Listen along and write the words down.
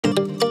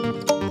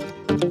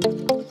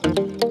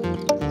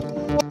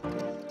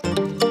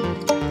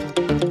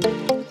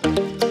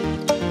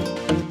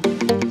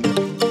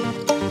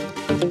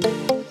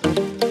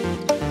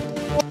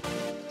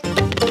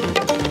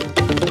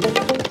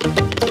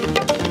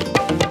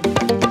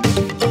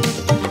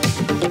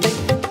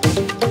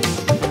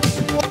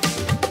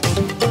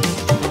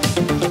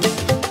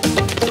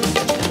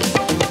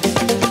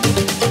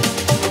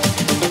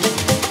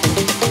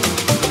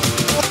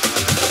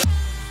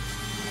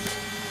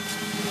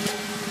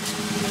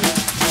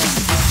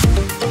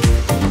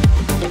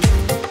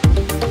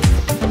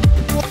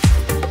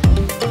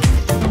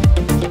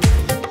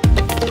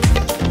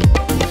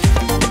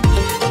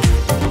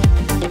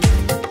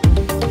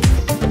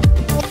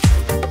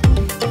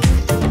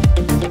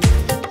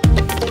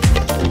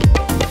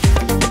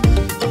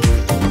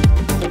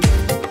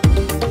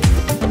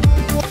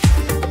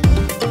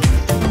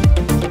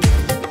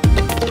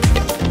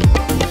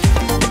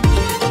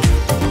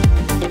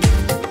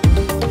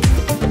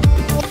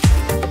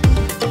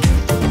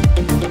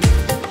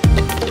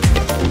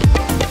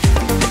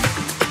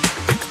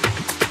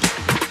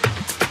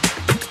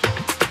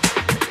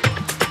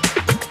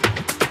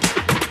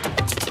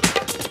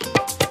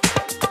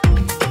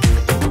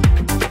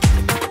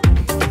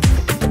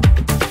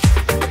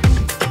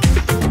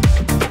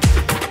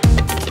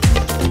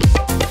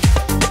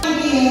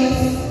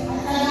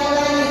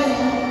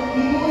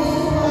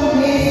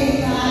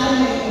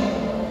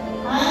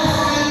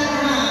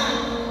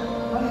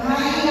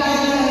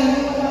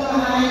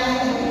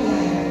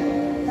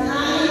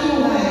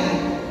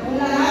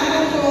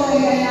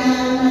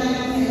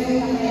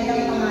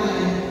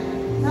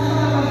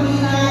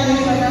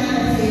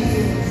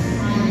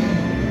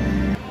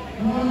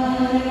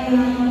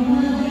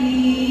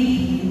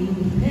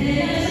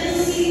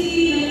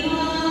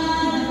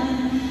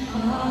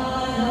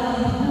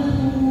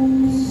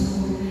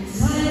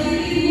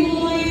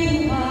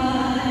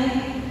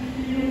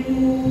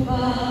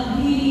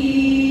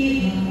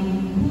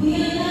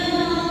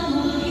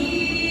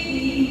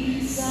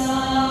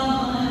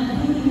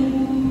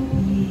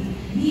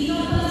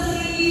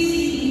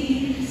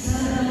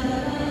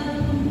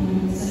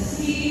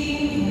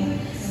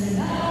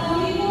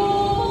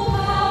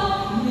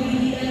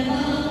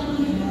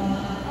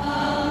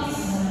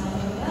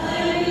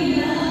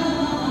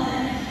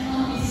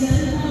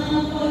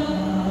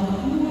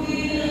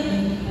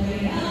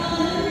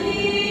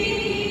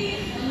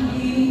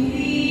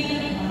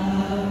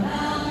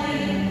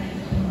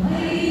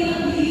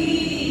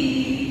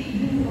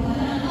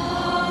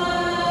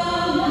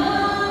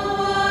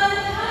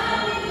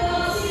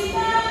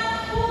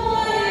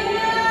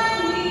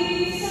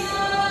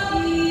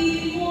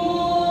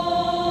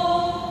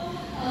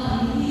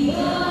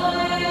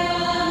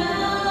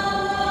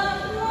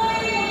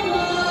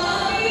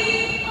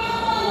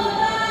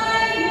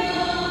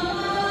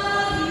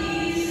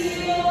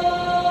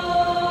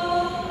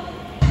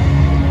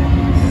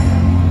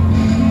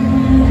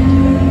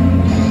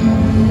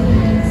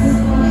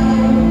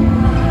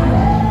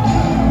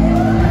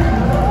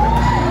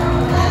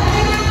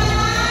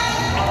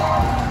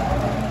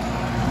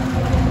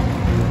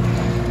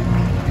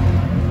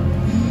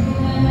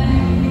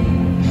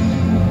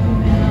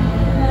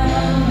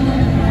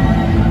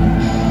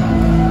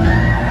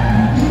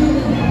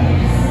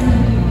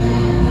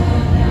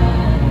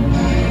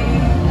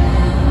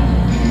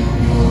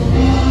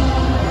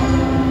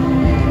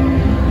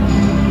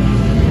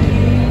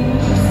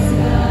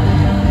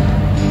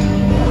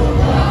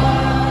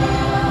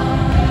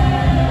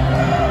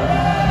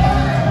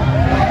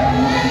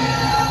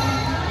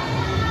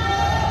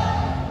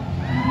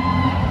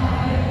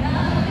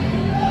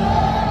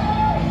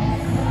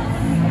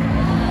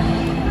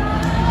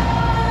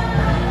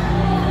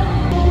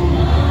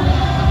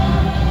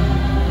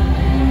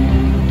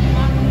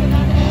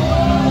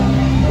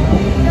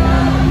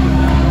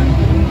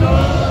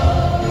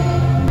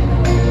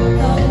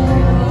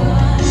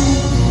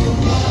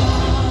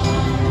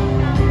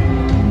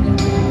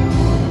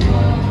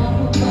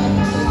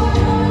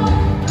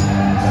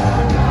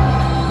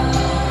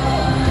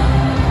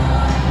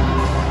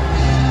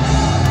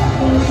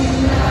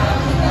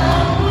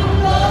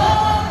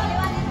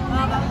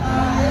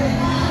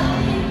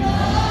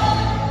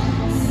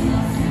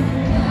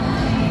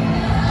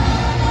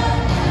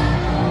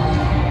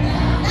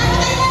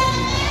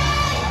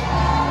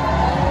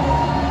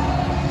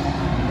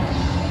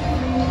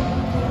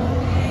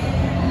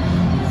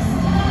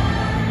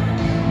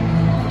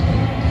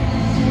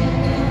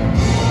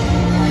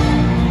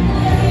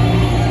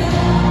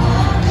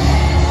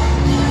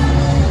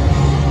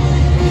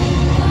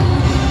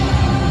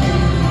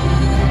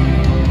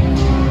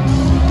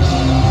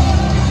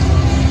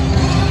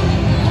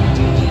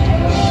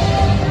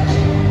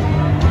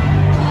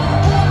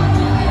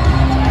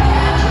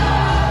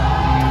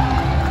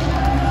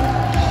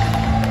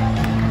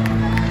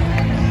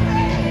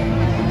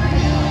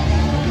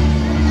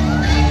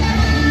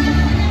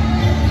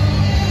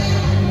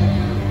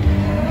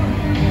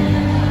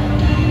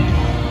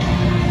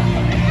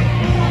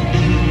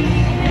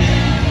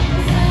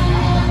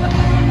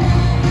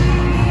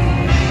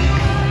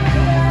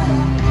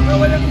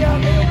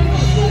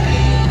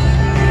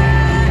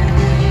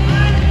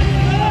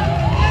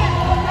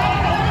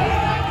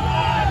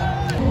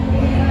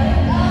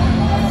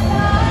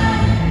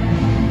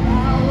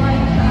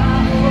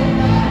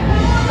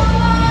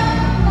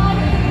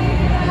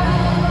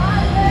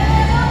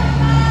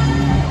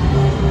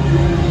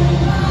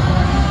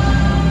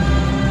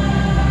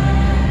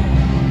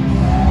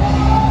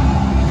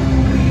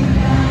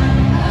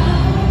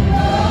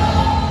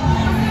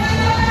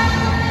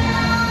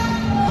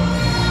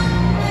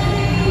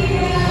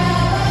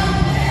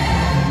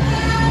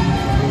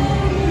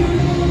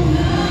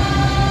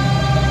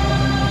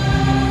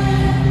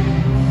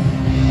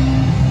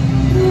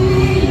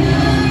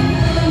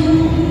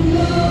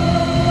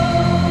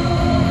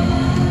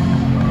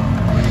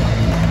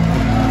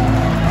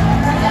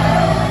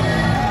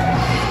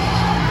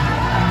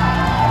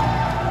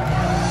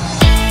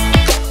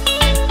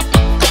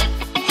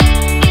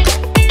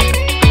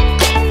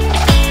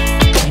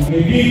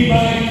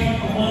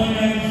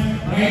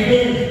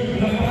riders.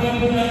 Palakpakan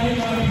po natin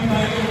mga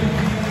riders.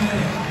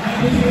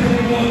 Natin sila sa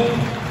likod.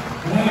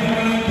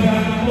 Maraming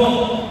salamat po.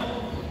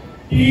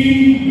 Team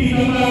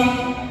Nmax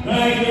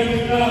Riders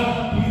Club,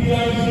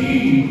 PDRC.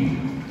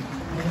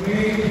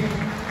 Okay.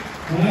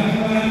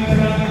 Maraming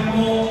salamat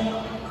po.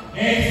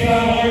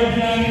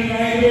 Extraordinary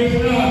Riders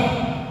Club.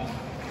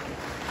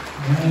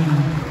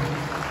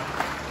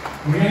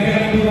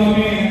 Kaya po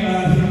kami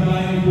at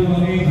sinamahan po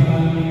kami sa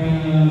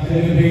aming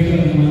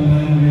celebration ng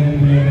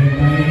mga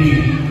family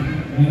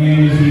ng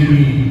NUCP.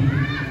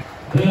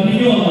 Alam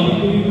niyo,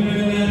 ituloy po na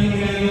natin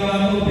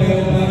ginagawa ko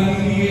pero parang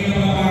hindi kayo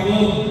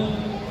napapagod.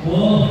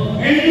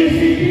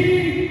 NUCP!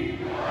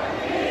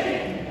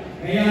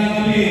 Kaya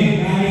kami,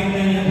 kahit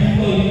na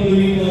nandito,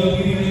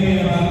 hindi kami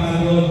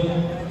napapagod.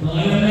 So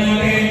alam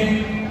natin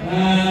na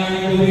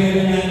gawin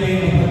na natin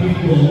kapatid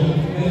ko,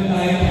 meron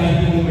tayo sa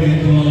ating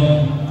convention.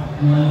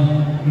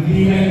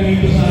 Hindi lang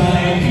dito sa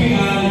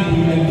NCR,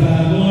 hindi lang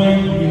sa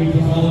North, hindi lang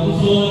sa South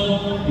Luzon,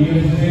 hindi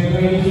lang sa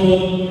Central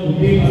Luzon,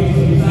 kundi pati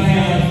sa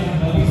Visayas,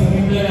 pati sa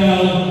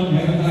Mindanao,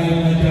 meron tayo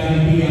na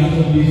charity as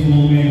of this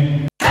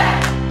moment.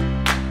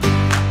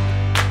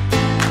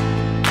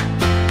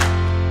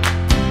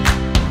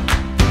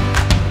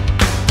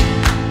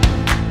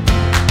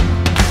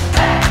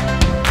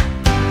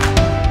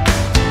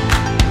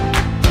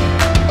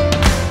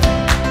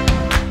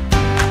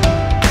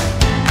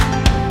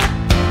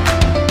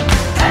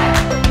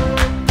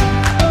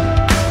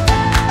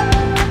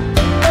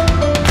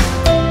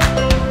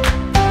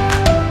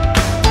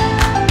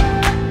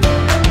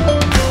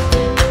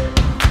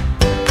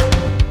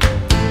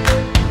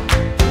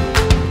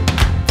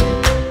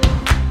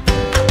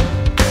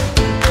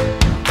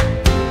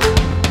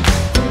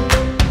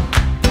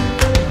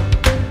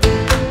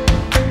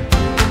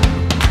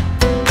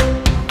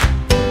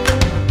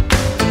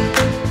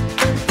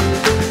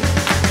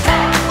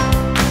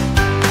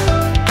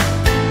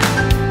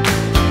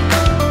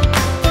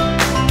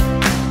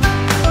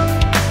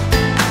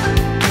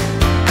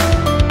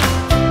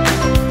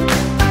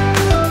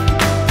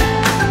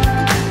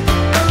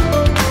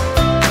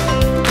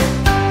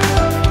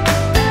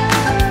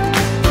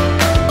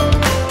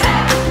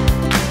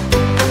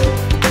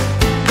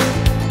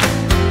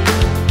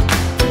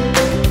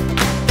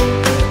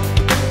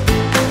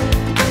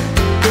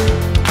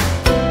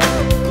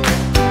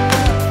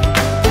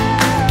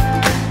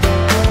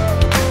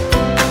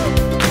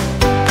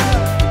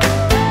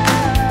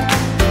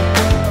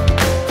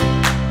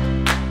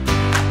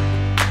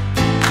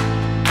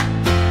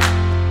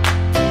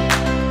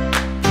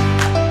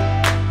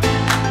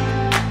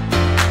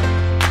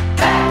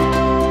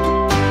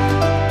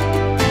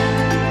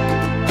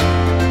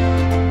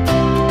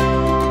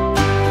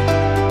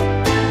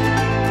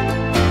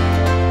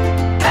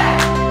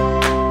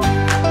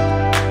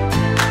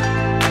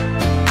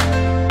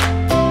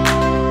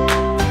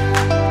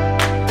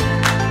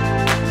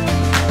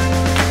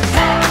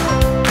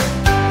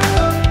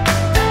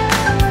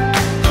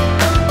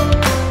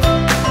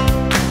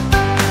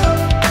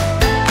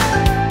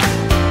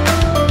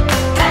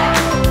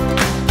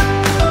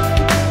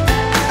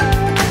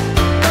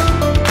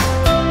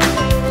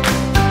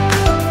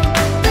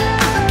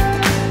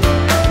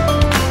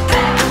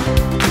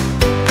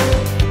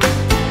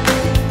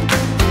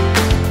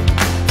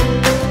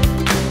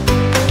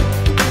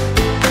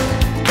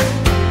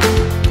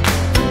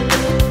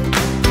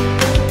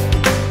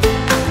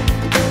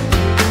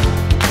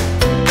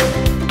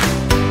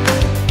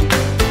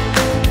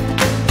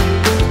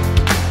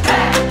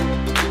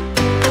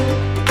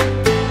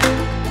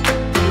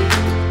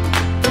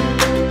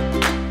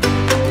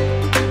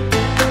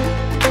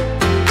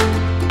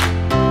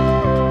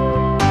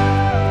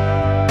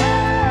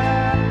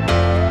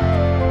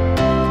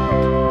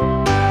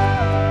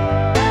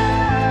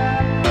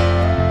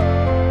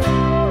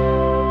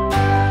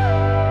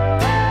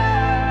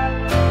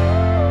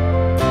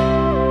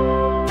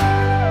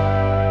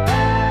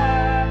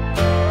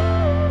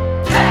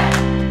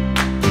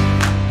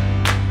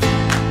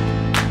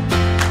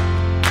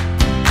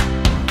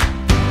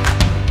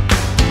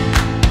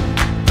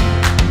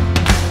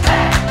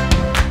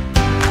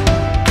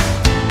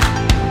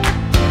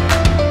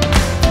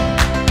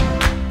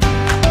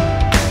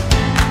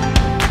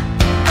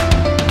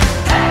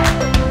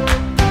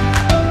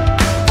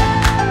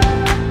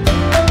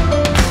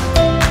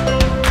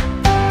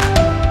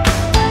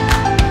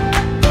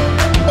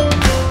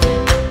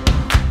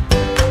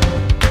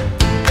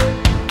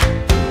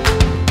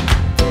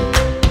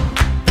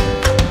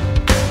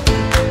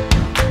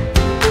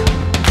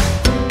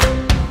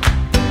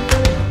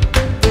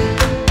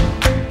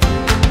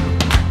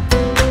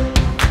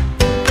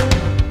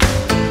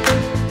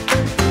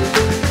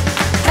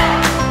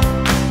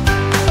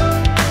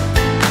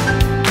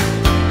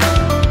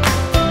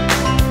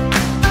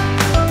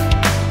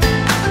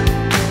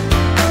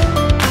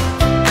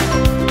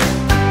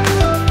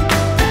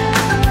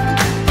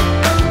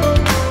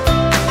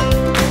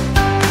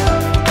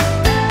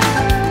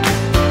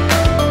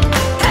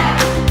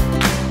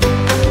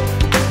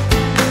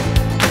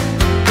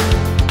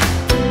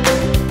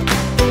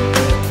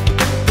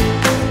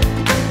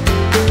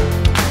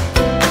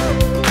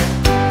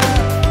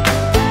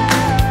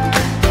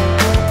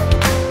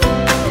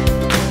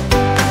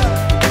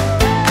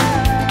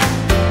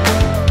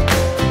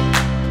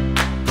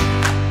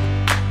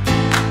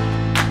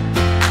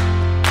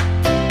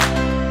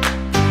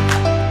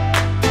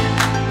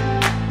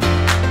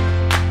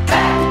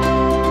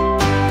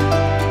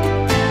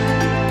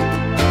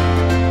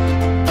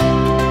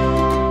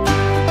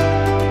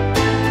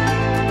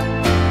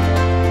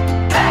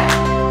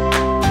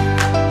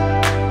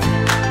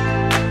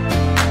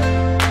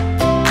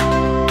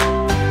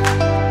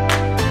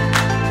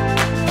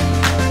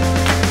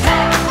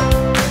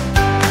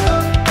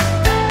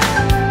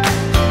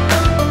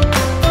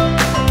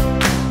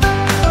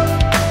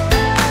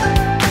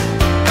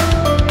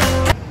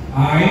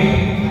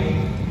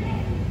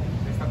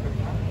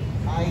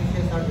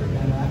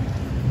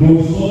 do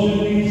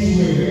solemnly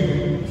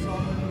swear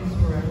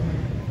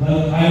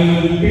that I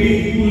will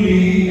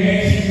faithfully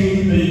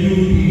execute the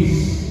duties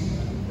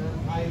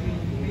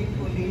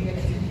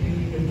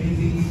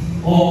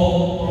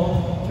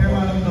of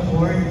Chairman of the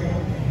Board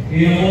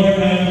in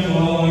accordance to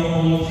our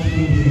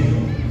Constitution.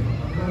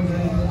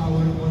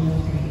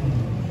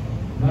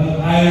 That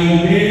I will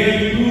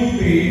bear true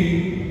faith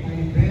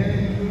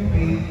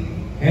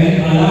and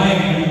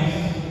alliance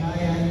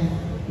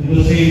to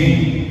the same.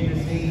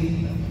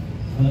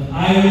 That I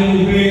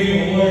will obey the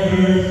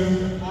orders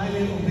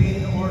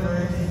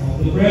of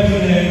the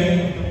President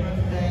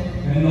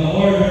and the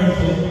orders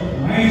of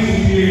my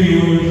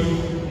superiors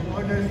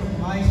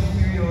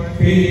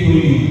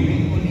faithfully.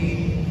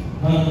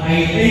 That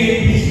I take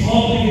this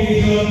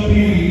obligation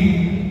freely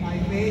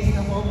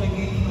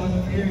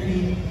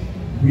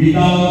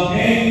without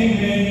any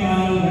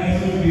mental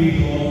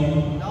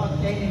reservation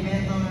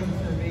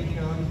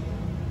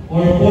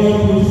or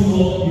purpose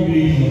of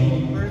evasion.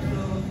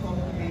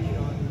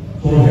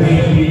 So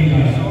help me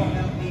God.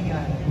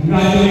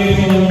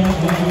 Congratulations.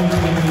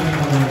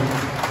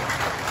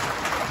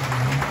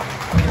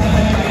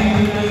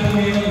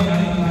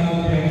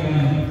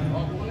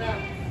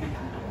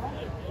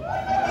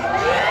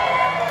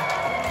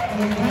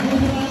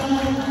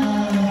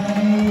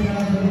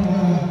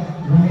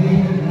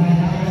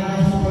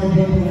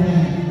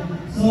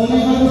 So,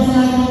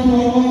 nagpapasalamat po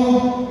ako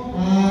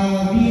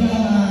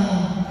bilang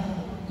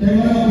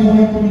Chairman of the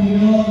Board po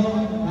ninyo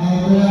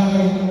wala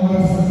kayong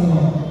oras na ito.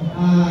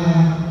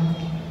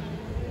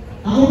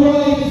 Ako po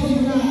ay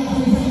nagsimula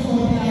sa isang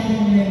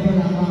ordinaryong member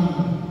lamang.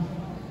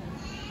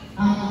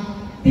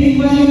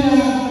 Team Manila,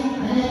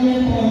 alam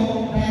niyo po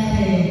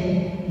dati,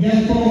 yan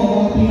po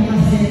ang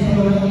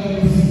pinaka-sentro ng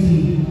NUCP.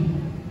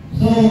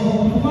 So,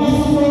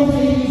 pumasok po sa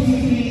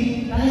NUCP,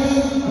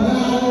 talagang wala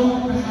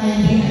akong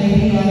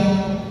idea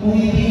kung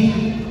hindi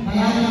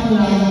malaman ko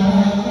lang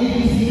na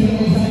NUCP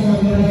ang isang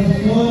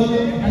organisasyon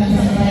at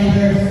isang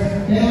drivers.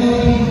 Pero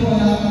hindi ko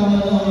alam kung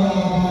ano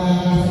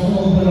ang sa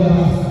loob o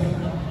labas.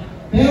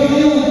 Pero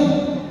ngayon,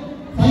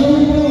 sa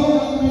loob po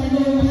ang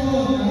tatlong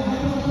taon,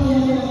 apat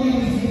taon po ang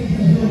NUCP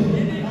sa Zoom.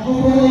 Ako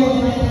po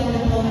ay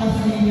tatlong taon na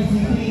sa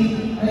NUCP,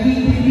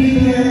 naging team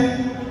leader,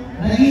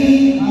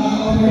 naging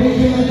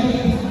operation,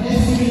 naging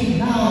SC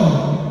now,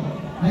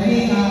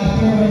 naging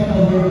chairman of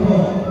the board po.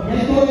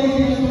 Yan po ay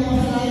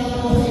pinagpapasalamat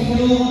ko sa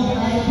inyo at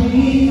tayo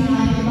pinili sa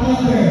ating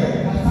founder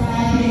at sa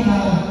ating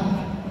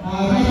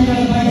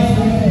regional vice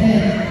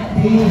president,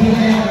 si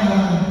Engineer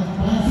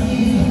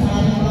Francis, at sa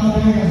ating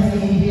founder na si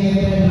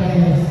Engineer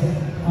Reyes.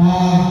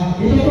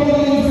 Ito po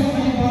ay isang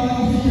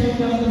kanibalang isi-share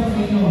ko lang sa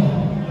inyo.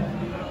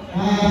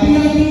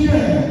 Bilang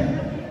teacher,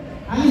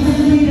 ang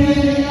isang leader ay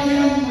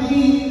kailangan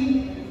maging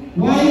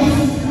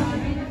wise,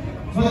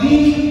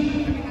 maging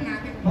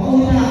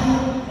mauna.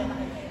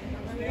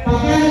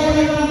 Pagka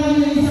nalaman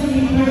niyo isang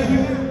leader,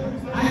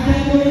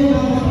 andyan po yung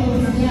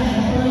pagpapatusin siya,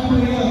 natulang po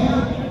yun.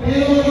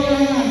 Pero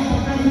kailangan,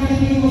 pagka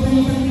nalaman mo sa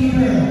isang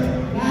leader,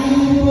 lalo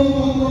po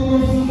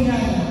pagpapatusin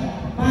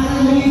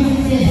para maging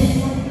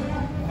success.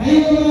 Kayo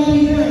mga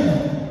leader,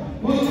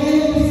 huwag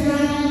kayo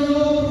pisirahan ng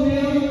loob kung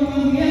meron ng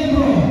mga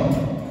miyembro.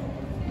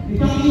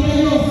 Ipakita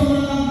nyo sa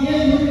mga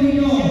miyembro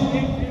ninyo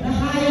na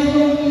kaya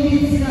nyo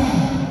i-lead sila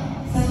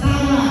sa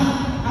tama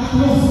at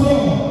gusto.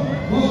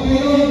 Huwag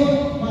kayo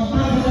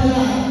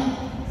magpapadala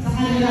sa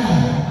kanila.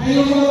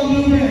 Kayo ang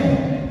leader.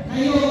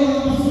 Kayo ang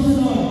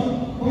masusunod.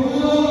 Kung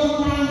ano ang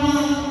tama,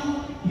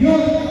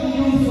 yun ang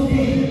inyong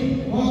sundin.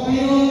 Huwag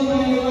kayo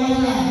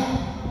maniwala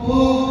o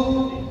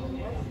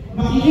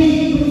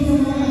makinig kung sa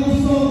mga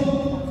gusto.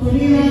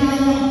 Sulira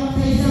lamang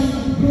sa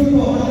isang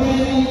grupo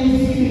kagaya ng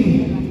NUCP.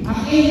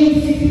 Ang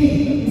NUCP,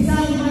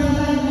 isang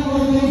matatag na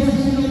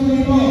organisasyon ng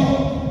grupo.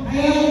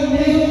 Kaya kung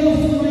meron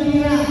gusto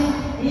manira,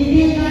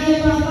 hindi tayo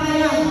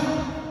papayag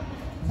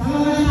sa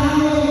mga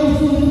tao na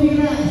gusto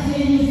sumira sa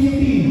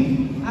NUCP.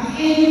 Ang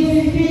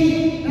NUCP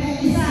ay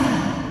isa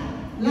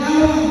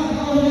lamang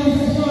na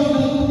organisasyon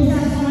na umpisa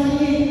sa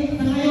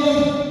maliit na ngayon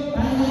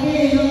talaki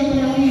ng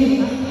malaki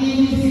ang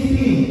NUCP.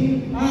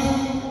 At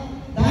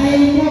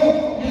dahil po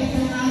yan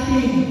sa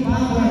ating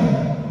power,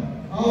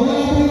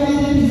 wala po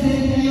natin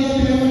president ngayon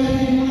pero wala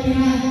natin mga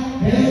ina,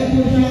 meron po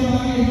siya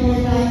mga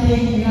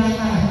importanteng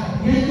nilata.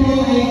 Yan po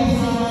ay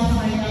kasama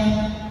sa kanyang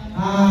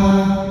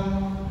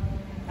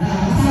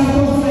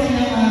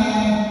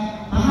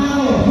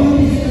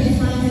duties and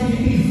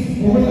responsibilities.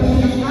 Pumunta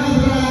siya ng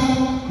Abra,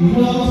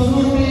 Ilocos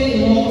Norte,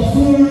 Ilocos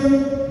Sur,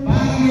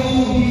 Baguio,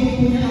 dito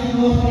po niya ang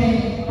norte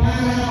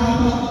para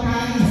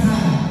mapagkaisa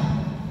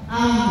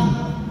ang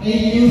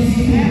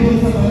NUCP doon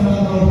sa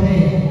bandang norte.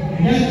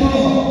 Yan po,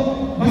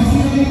 mas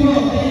kami po,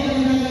 kaya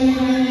ang nagawin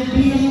namin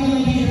bilang mga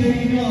leader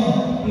ninyo,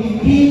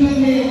 hindi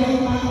kami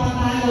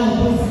magpapatalo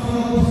doon sa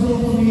mga gusto